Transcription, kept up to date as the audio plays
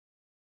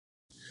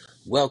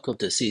Welcome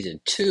to season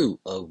two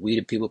of We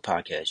the People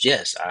podcast.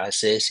 Yes, I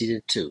said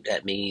season two.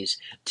 That means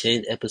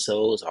 10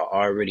 episodes are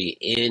already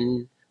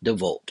in the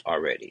vault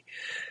already.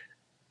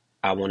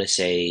 I want to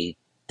say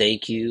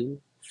thank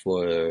you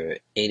for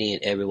any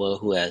and everyone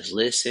who has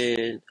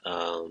listened,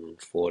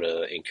 for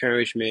the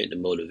encouragement, the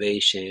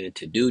motivation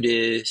to do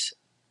this.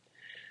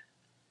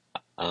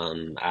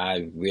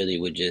 I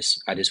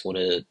just want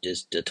to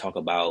to talk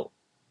about,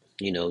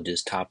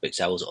 just topics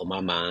that was on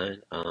my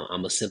mind.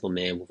 I'm a simple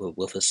man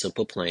with a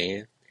simple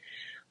plan.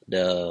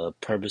 The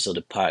purpose of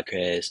the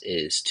podcast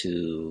is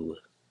to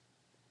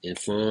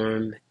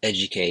inform,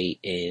 educate,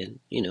 and,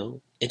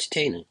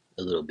 entertain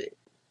a little bit.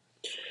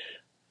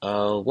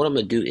 What I'm going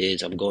to do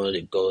is I'm going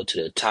to go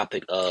to the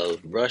topic of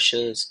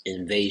Russia's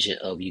invasion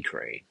of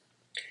Ukraine.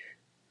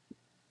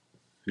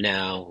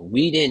 Now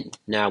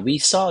we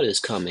saw this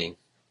coming,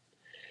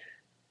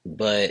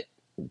 but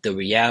the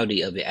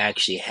reality of it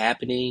actually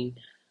happening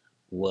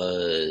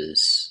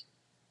was,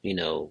 you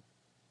know,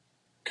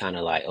 kind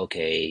of like,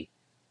 okay,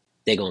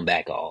 they're going to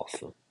back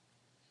off.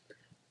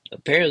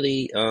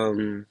 Apparently,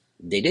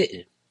 they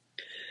didn't.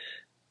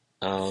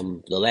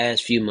 The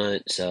last few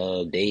months,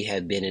 they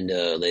have been in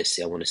the, let's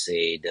see, I want to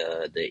say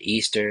the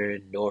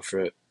eastern,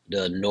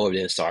 the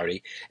northern,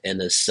 sorry, and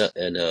the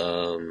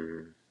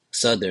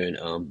southern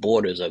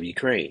borders of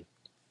Ukraine.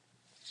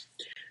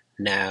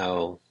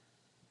 Now,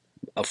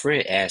 a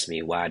friend asked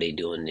me why they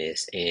doing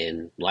this,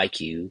 and like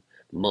you,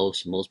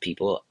 most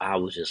people, I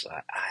was just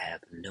like, I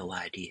have no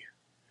idea.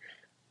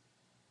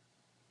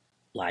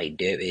 Like,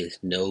 there is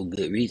no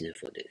good reason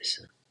for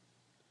this.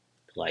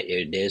 Like,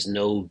 there's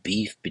no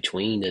beef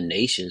between the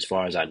nations, as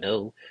far as I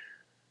know.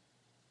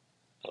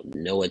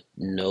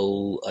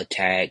 No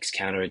attacks,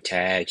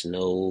 counterattacks,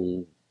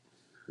 no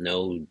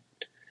no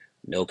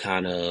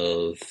kind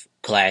of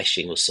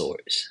clashing of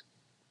sorts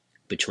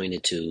between the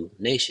two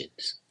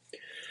nations.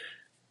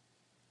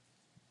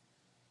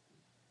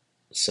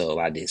 So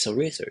I did some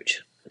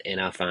research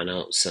and I found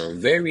out some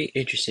very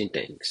interesting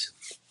things.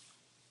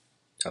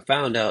 I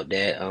found out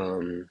that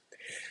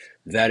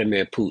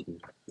Vladimir Putin.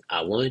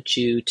 I want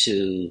you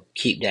to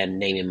keep that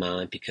name in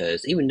mind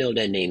because even though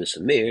that name is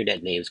familiar,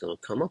 that name is going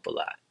to come up a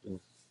lot.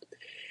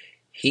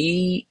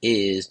 He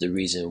is the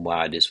reason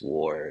why this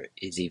war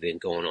is even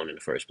going on in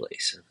the first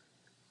place.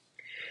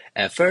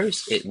 At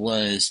first, it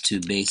was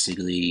to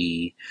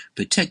basically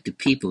protect the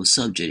people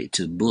subjected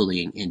to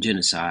bullying and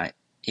genocide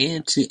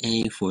and to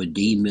aim for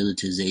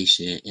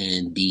demilitarization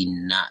and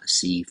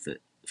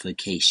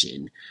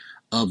denazification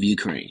of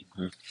Ukraine.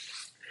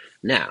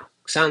 Now,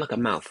 sound like a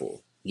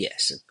mouthful.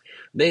 Yes.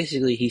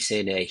 Basically, he's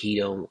saying that he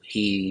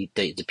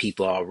thinks the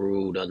people are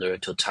ruled under a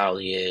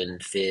totalitarian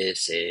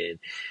fist and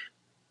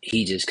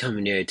he just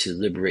coming there to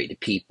liberate the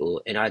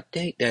people. And I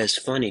think that's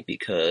funny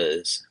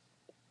because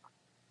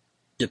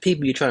the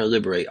people you're trying to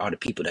liberate are the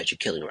people that you're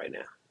killing right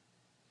now.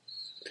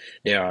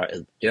 There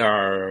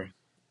are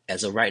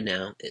as of right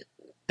now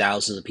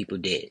thousands of people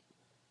dead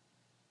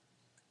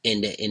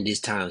in this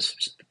time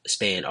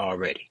span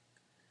already.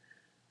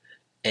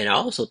 And I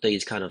also think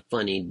it's kind of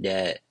funny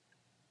that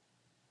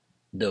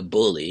the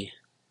bully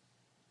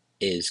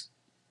is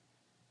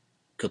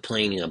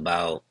complaining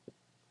about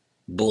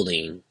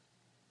bullying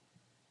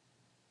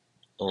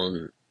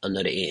on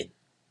another end.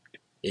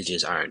 It's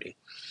just irony.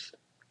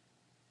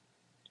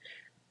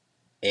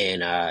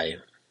 And I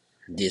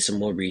did some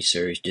more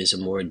research, did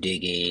some more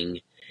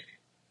digging,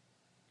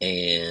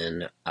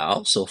 and I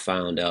also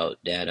found out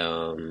that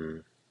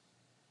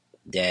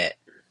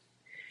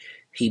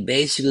he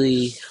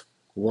basically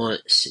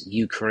wants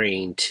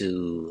Ukraine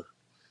to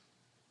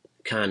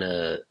kind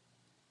of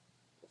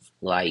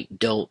like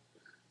don't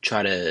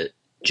try to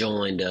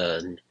join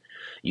the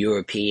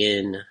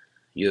European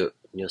the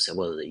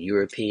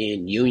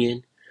European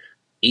Union,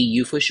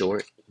 EU for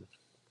short,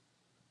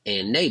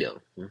 and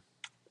NATO,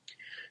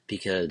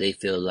 because they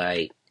feel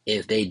like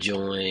if they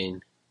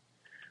join,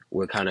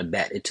 we're kind of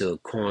backed into a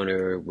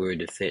corner. We're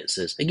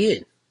defenseless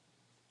again,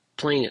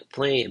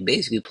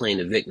 basically playing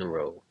the victim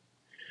role,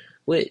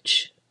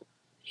 which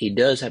he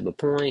does have a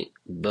point,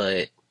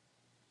 but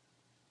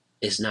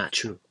it's not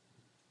true.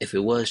 If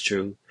it was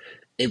true,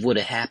 it would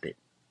have happened.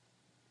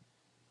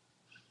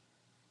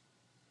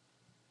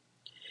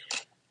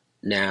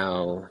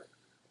 Now,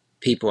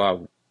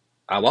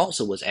 I've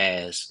also was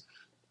asked,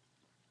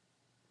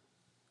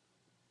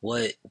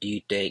 what do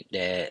you think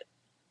that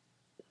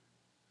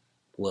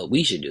what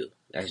we should do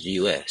as the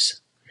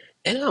U.S.?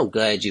 And I'm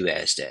glad you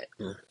asked that.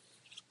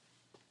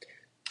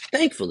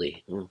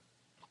 Thankfully,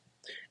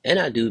 and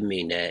I do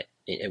mean that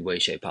in every way,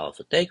 shape,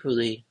 possible.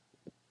 Thankfully,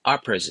 our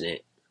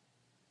president,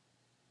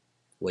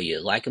 whether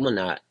you like him or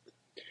not,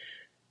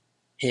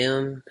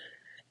 him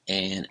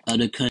and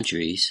other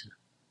countries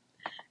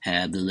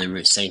have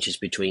delivered sanctions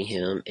between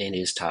him and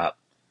his top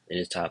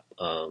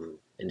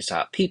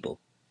people.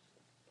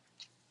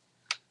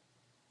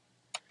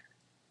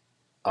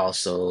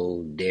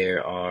 Also,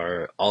 there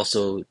are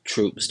also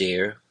troops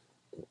there,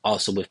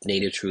 also with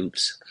native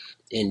troops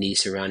in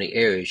these surrounding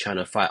areas, trying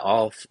to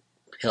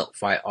help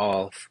fight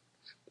off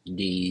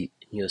the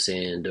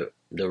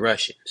the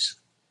Russians.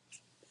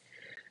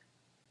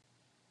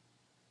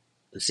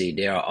 Let's see,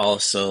 there are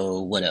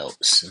also, what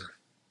else?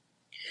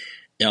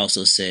 It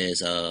also says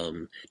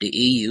the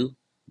EU,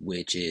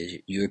 which is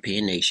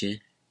European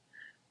nation,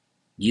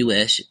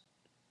 US,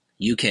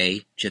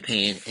 UK,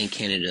 Japan, and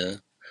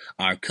Canada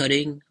are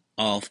cutting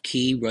off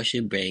key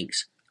Russian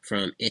banks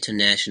from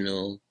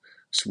international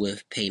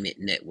SWIFT payment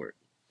network.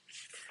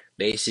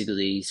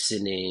 Basically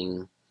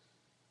sending,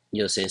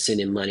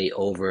 sending money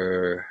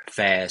over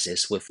fast and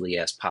swiftly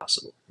as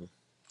possible.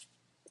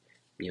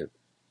 You know,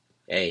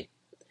 hey,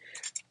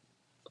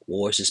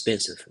 war is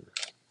expensive.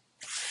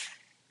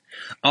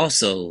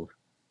 Also,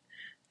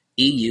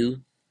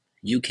 EU,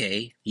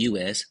 UK,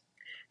 US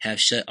have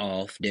shut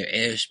off their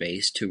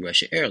airspace to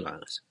Russian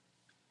airlines.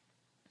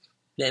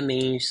 That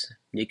means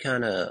it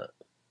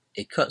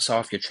cuts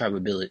off your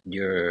travelability,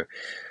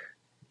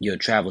 your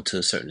travel to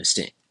a certain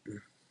extent.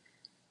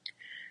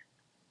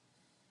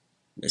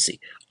 Let's see.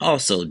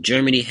 Also,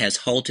 Germany has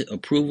halted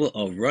approval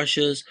of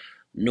Russia's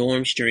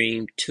Nord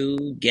Stream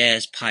 2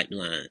 gas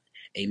pipeline,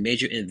 a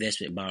major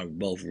investment by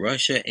both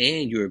Russia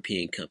and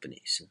European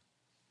companies.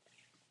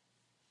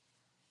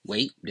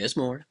 Wait, there's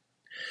more.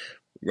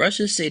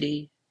 Russian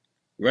city,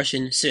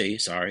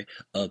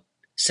 of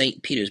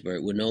St.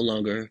 Petersburg will no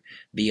longer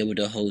be able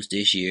to host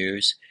this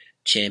year's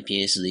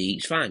Champions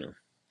League final.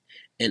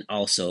 And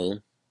also,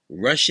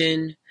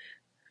 Russian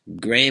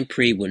Grand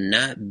Prix will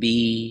not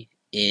be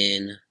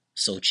in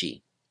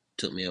Sochi.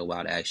 Took me a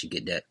while to actually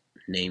get that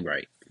name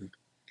right.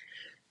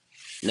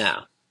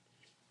 Now,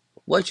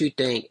 what you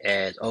think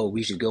as, oh,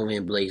 we should go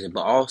in blazing,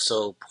 but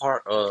also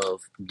part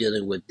of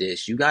dealing with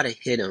this, you got to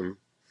hit them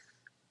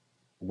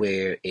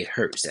where it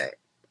hurts at.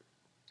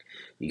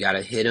 You got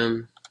to hit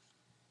them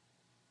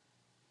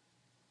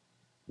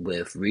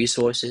with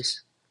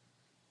resources,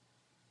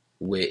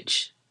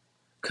 which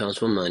comes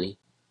from money.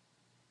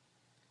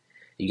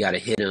 You got to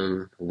hit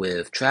them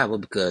with travel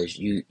because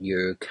you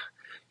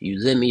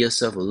limit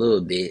yourself a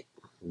little bit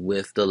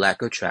with the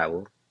lack of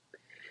travel,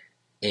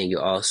 and you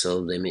also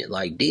limit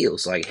like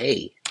deals, like,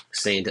 hey,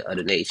 saying to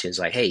other nations,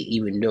 like, hey,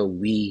 even though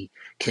we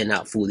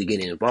cannot fully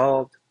get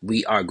involved,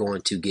 we are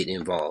going to get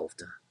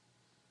involved.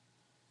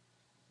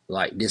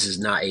 Like, this is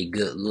not a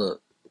good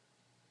look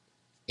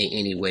in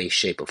any way,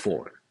 shape, or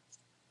form.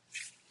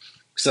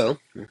 So,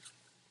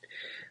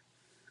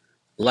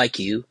 like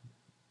you,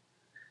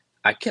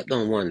 I kept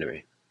on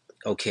wondering,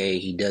 okay,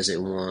 he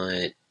doesn't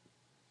want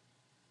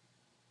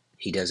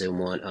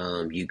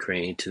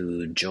Ukraine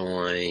to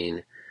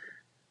join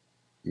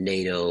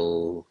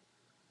NATO,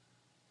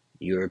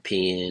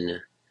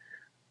 European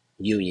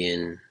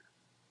Union.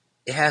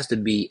 It has to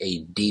be a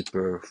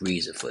deeper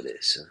reason for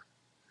this.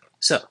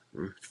 So,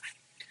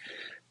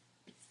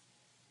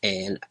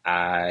 and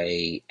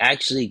I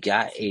actually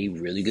got a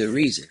really good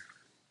reason.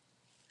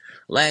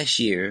 Last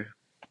year,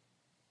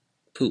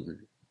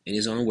 Putin, in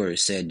his own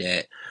words, said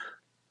that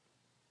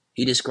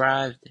he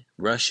described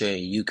Russia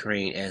and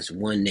Ukraine as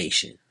one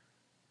nation.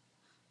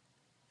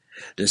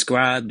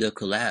 Described the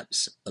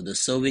collapse of the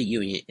Soviet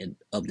Union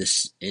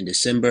in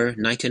December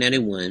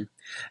 1991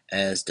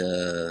 as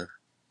the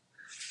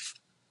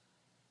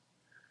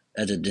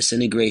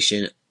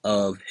disintegration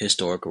of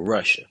historical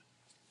Russia.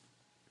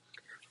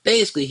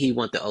 Basically, he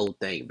want the old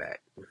thing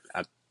back.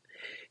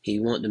 He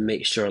wanted to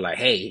make sure, like,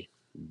 hey,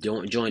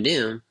 don't join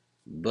them,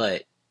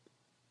 but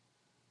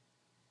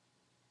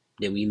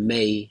that we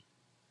may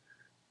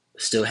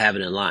still have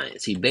an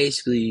alliance. I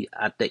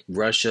think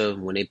Russia,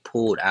 when they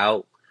pulled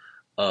out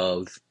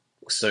of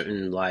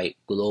certain like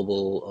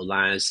global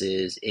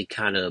alliances, it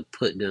kind of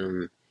put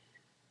them,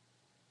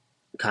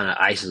 kind of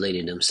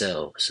isolated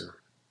themselves.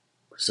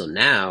 So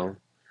now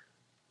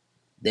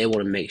they want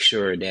to make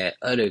sure that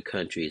other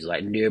countries,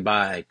 like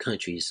nearby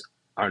countries,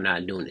 are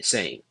not doing the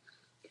same.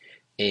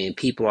 And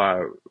people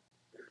are,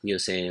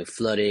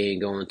 flooding,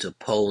 going to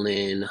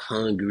Poland,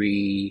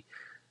 Hungary,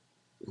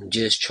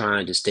 just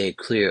trying to stay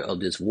clear of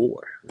this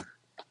war.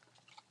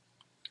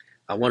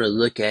 I want to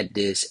look at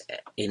this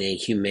in a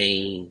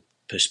humane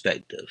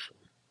perspective.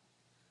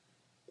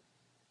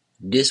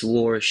 This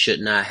war should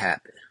not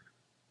happen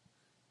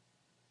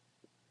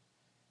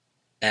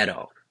at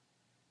all.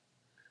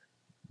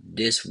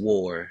 This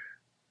war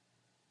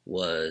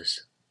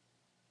was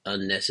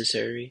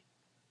unnecessary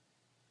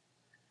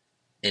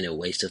and a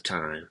waste of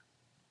time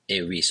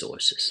and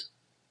resources.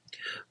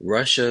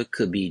 Russia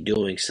could be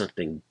doing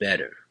something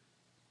better.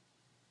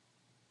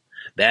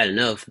 Bad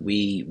enough,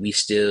 we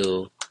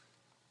still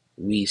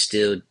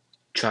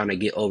trying to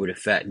get over the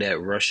fact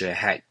that Russia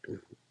hacked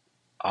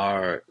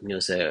our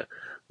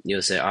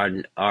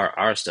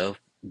our stuff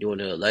during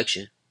the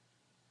election.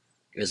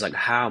 It's like,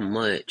 how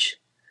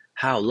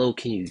low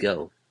can you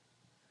go?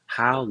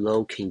 How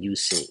low can you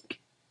sink?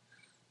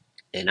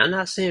 And I'm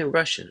not saying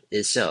Russia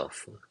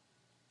itself,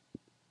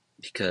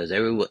 because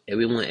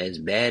everyone as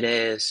bad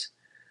as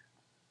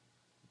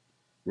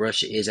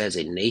Russia is as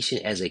a nation,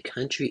 as a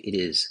country, it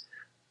is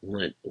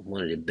one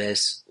of the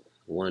best,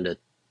 one of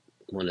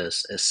the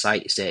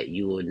sites that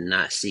you would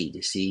not see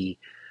to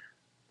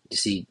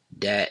see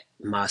that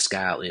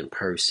Moscow in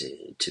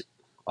person,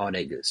 all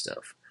that good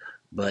stuff.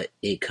 But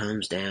it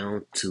comes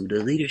down to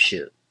the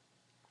leadership.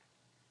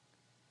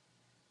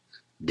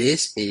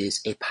 This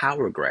is a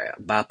power grab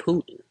by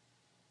Putin.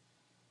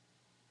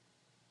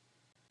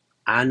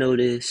 I know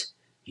this,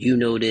 you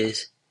know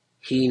this,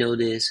 he know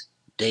this,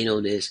 they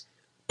know this,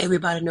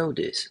 everybody know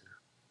this.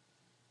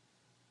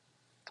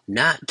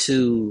 Not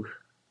to,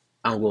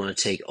 I'm going to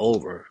take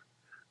over,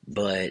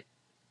 but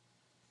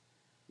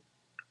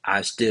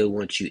I still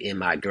want you in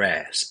my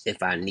grasp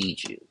if I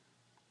need you.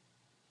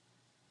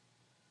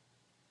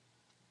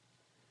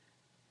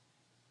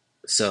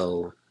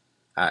 So,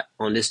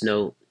 on this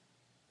note,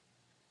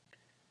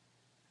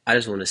 I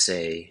just want to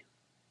say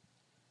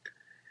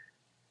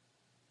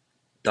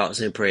thoughts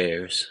and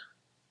prayers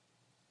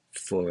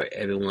for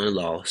everyone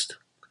lost.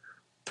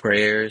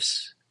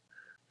 Prayers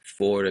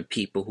for the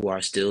people who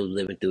are still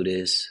living through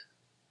this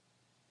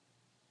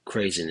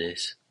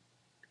craziness.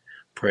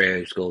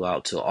 Prayers go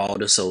out to all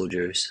the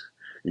soldiers,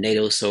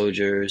 NATO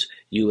soldiers,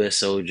 US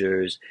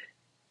soldiers,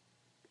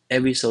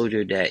 every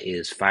soldier that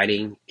is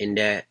fighting in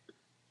that.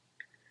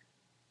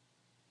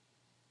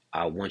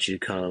 I want you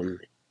to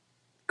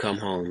come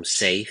home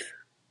safe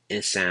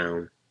and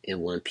sound in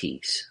one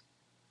piece.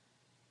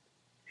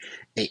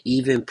 And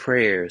even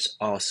prayers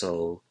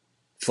also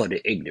for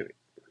the ignorant,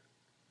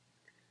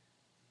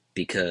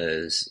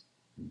 because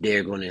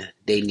they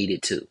need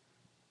it too.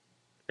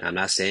 I'm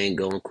not saying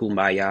go and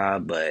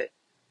kumbaya, but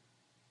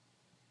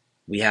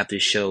we have to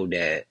show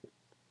that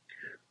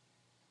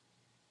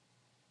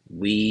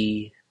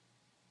we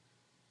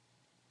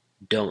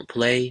don't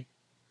play,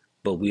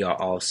 but we are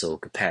also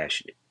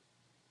compassionate.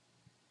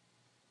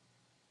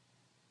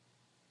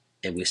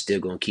 And we're still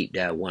going to keep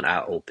that one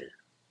eye open.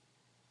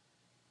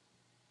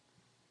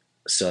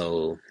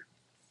 So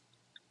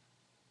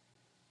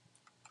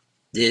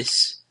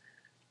this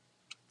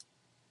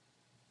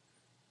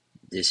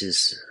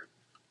is,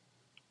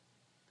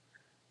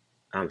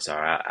 I'm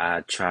sorry,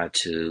 I try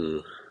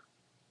to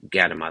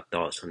gather my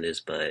thoughts on this,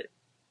 but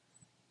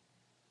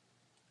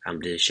I'm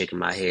just shaking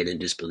my head in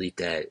disbelief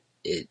that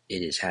it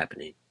is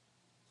happening.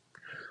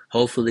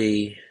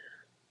 Hopefully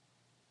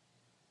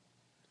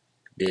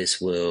this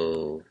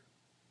will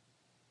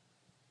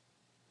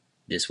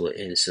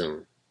end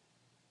soon.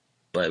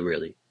 But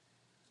really,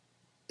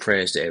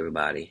 prayers to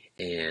everybody,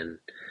 and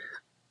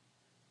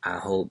I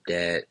hope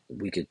that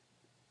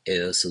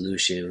a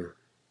solution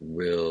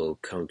will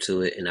come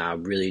to it, and I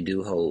really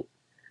do hope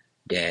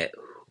that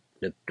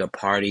the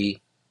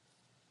party,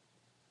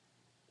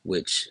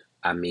 which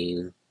I'm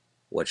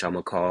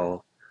gonna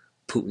call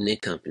Putin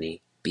and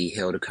company, be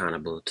held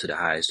accountable to the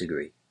highest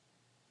degree.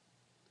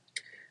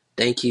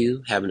 Thank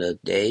you. Have a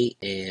day,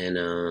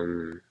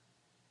 and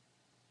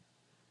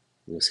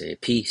we'll say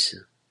peace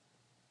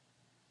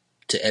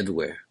to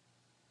everywhere.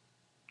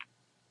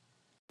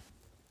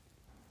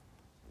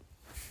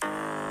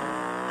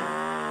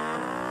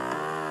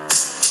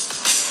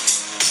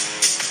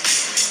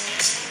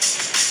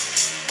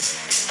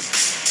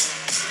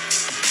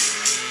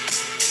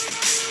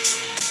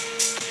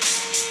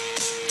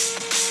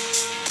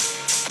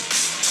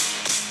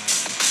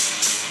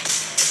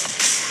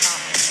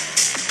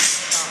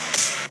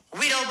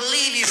 We don't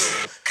believe you,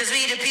 cause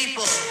we the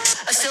people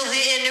are still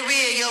here in the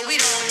rear, yo, we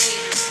don't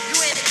need you.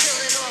 You ain't a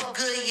killing off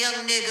good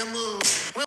young nigga move.